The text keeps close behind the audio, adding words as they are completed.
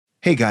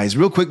Hey guys,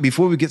 real quick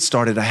before we get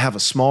started, I have a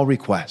small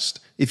request.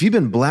 If you've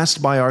been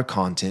blessed by our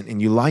content and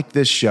you like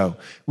this show,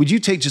 would you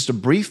take just a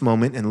brief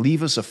moment and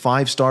leave us a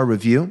 5-star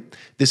review?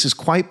 This is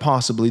quite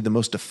possibly the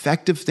most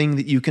effective thing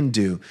that you can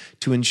do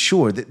to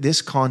ensure that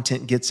this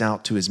content gets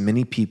out to as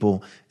many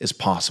people as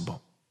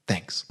possible.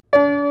 Thanks.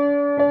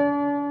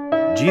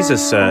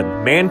 Jesus said,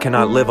 "Man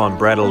cannot live on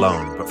bread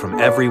alone, but from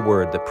every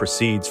word that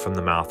proceeds from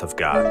the mouth of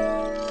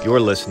God."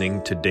 You're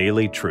listening to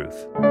Daily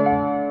Truth.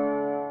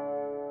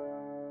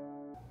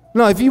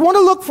 Now, if you want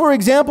to look for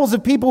examples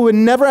of people who had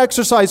never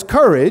exercised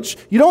courage,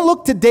 you don't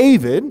look to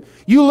David,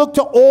 you look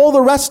to all the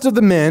rest of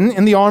the men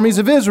in the armies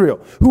of Israel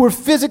who were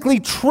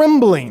physically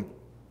trembling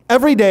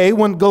every day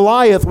when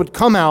Goliath would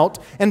come out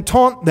and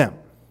taunt them.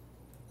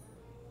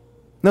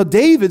 Now,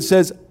 David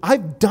says,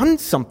 I've done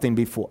something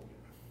before.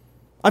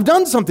 I've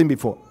done something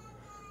before.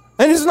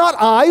 And it's not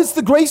I, it's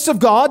the grace of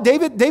God.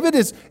 David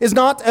is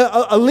not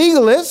a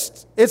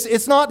legalist.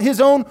 It's not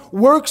his own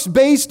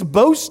works-based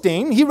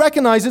boasting. He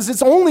recognizes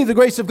it's only the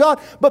grace of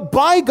God. But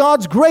by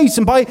God's grace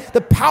and by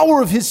the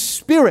power of His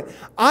Spirit,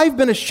 I've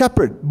been a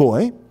shepherd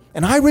boy,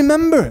 and I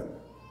remember.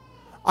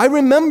 I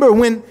remember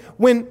when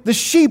the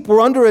sheep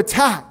were under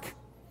attack,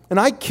 and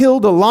I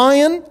killed a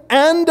lion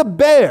and a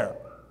bear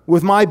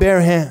with my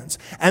bare hands.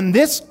 And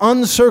this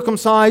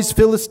uncircumcised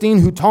Philistine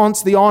who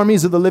taunts the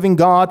armies of the living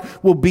God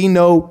will be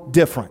no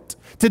different.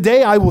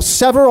 Today I will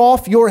sever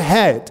off your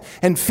head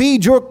and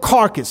feed your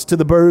carcass to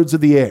the birds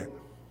of the air.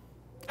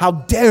 How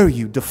dare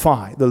you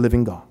defy the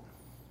living God?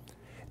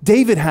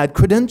 David had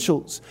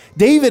credentials.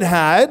 David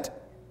had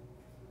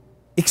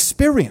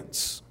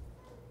experience.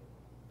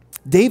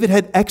 David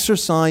had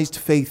exercised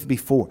faith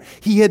before.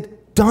 He had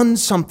done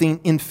something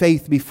in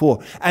faith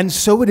before. And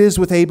so it is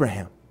with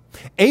Abraham.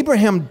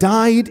 Abraham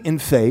died in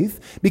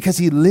faith because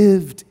he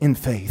lived in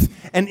faith.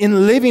 And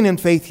in living in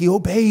faith, he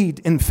obeyed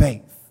in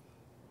faith.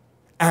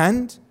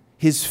 And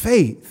his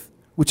faith,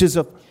 which is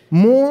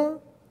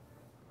more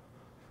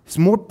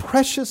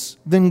precious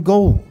than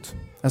gold,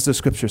 as the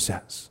scripture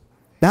says.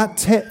 That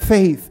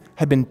faith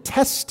had been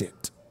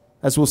tested,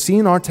 as we'll see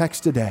in our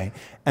text today,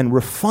 and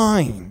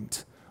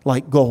refined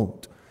like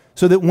gold,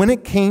 so that when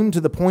it came to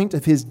the point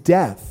of his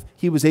death,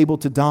 he was able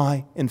to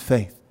die in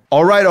faith.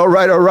 All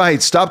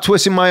right. Stop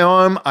twisting my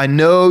arm. I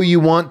know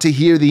you want to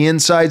hear the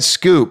inside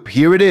scoop.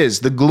 Here it is,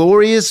 the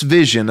glorious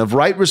vision of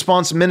Right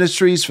Response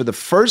Ministries for the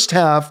first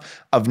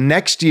half of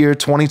next year,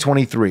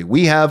 2023.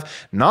 We have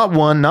not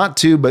one, not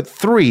two, but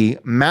 3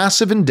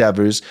 massive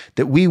endeavors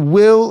that we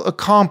will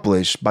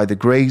accomplish by the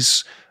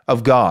grace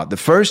of God. The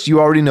first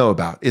you already know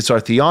about. It's our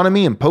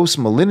Theonomy and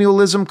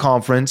Postmillennialism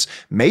Conference,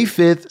 May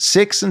 5th,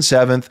 6th, and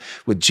 7th,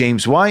 with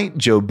James White,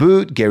 Joe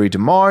Boot, Gary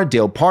DeMar,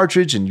 Dale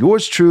Partridge, and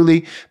yours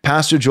truly,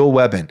 Pastor Joel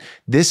Webbin.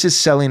 This is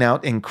selling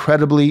out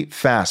incredibly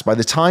fast. By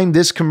the time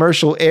this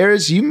commercial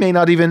airs, you may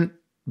not even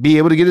be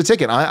able to get a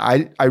ticket.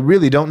 I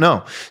really don't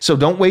know. So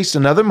don't waste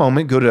another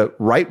moment. Go to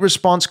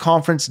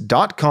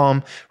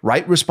rightresponseconference.com,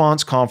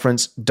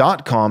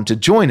 rightresponseconference.com to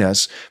join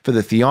us for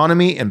the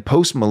Theonomy and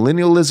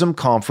Postmillennialism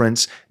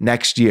Conference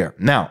next year.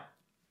 Now,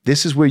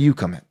 this is where you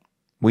come in.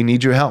 We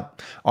need your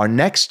help. Our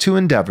next 2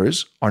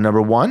 endeavors are,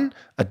 number 1,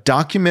 a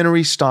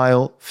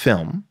documentary-style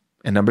film,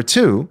 and number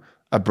 2,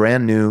 a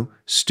brand new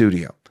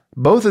studio.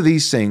 Both of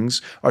these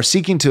things are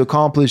seeking to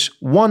accomplish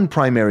one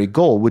primary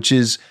goal, which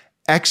is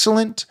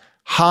excellent,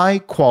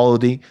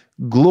 high-quality,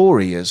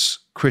 glorious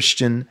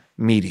Christian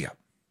media.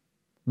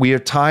 We are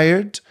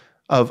tired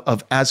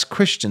of as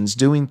Christians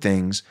doing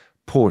things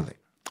poorly.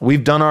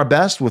 We've done our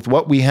best with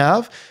what we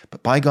have,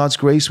 but by God's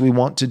grace, we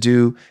want to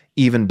do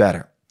even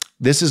better.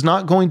 This is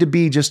not going to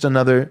be just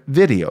another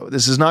video.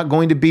 This is not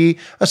going to be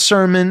a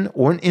sermon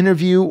or an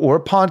interview or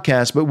a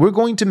podcast, but we're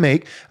going to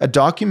make a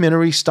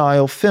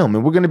documentary-style film.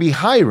 And we're going to be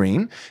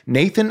hiring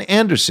Nathan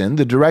Anderson,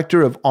 the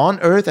director of On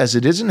Earth as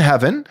It Is in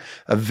Heaven,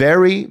 a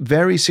very,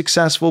 very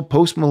successful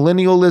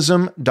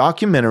post-millennialism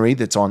documentary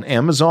that's on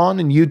Amazon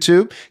and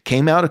YouTube,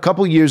 came out a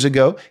couple years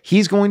ago.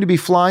 He's going to be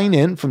flying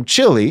in from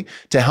Chile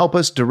to help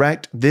us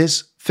direct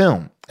this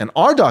film. And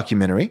our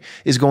documentary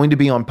is going to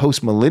be on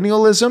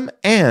postmillennialism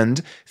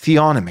and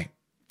theonomy,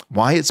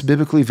 why it's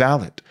biblically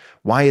valid,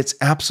 why it's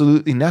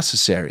absolutely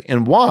necessary,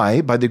 and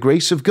why, by the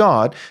grace of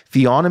God,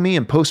 theonomy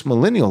and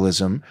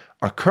postmillennialism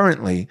are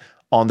currently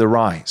on the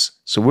rise.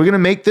 So we're going to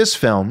make this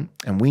film,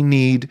 and we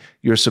need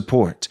your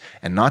support.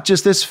 And not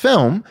just this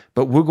film,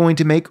 but we're going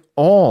to make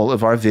all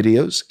of our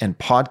videos and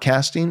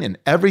podcasting and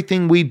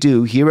everything we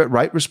do here at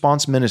Right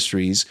Response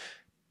Ministries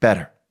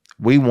better.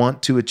 We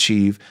want to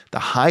achieve the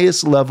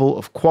highest level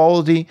of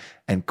quality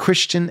and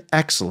Christian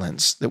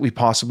excellence that we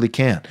possibly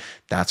can.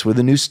 That's where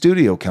the new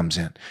studio comes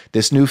in.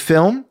 This new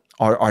film,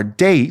 our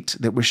date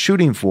that we're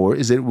shooting for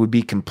is that it would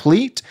be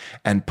complete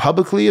and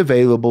publicly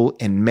available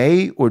in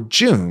May or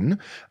June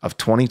of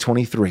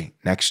 2023,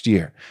 next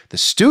year. The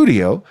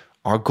studio,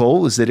 our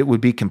goal is that it would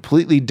be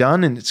completely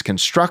done in its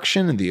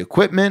construction and the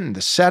equipment and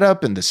the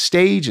setup and the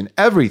stage and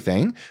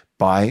everything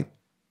by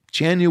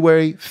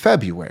January,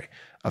 February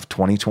of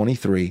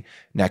 2023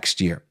 next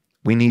year.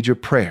 We need your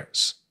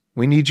prayers.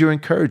 We need your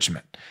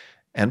encouragement.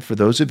 And for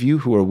those of you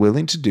who are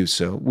willing to do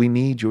so, we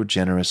need your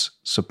generous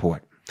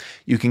support.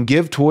 You can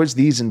give towards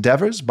these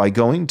endeavors by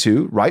going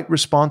to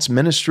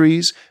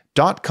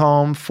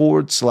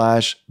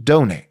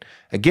rightresponseministries.com/donate.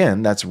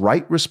 Again, that's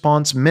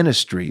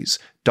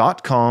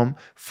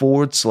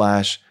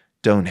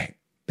rightresponseministries.com/donate.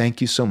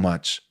 Thank you so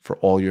much for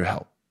all your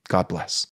help. God bless.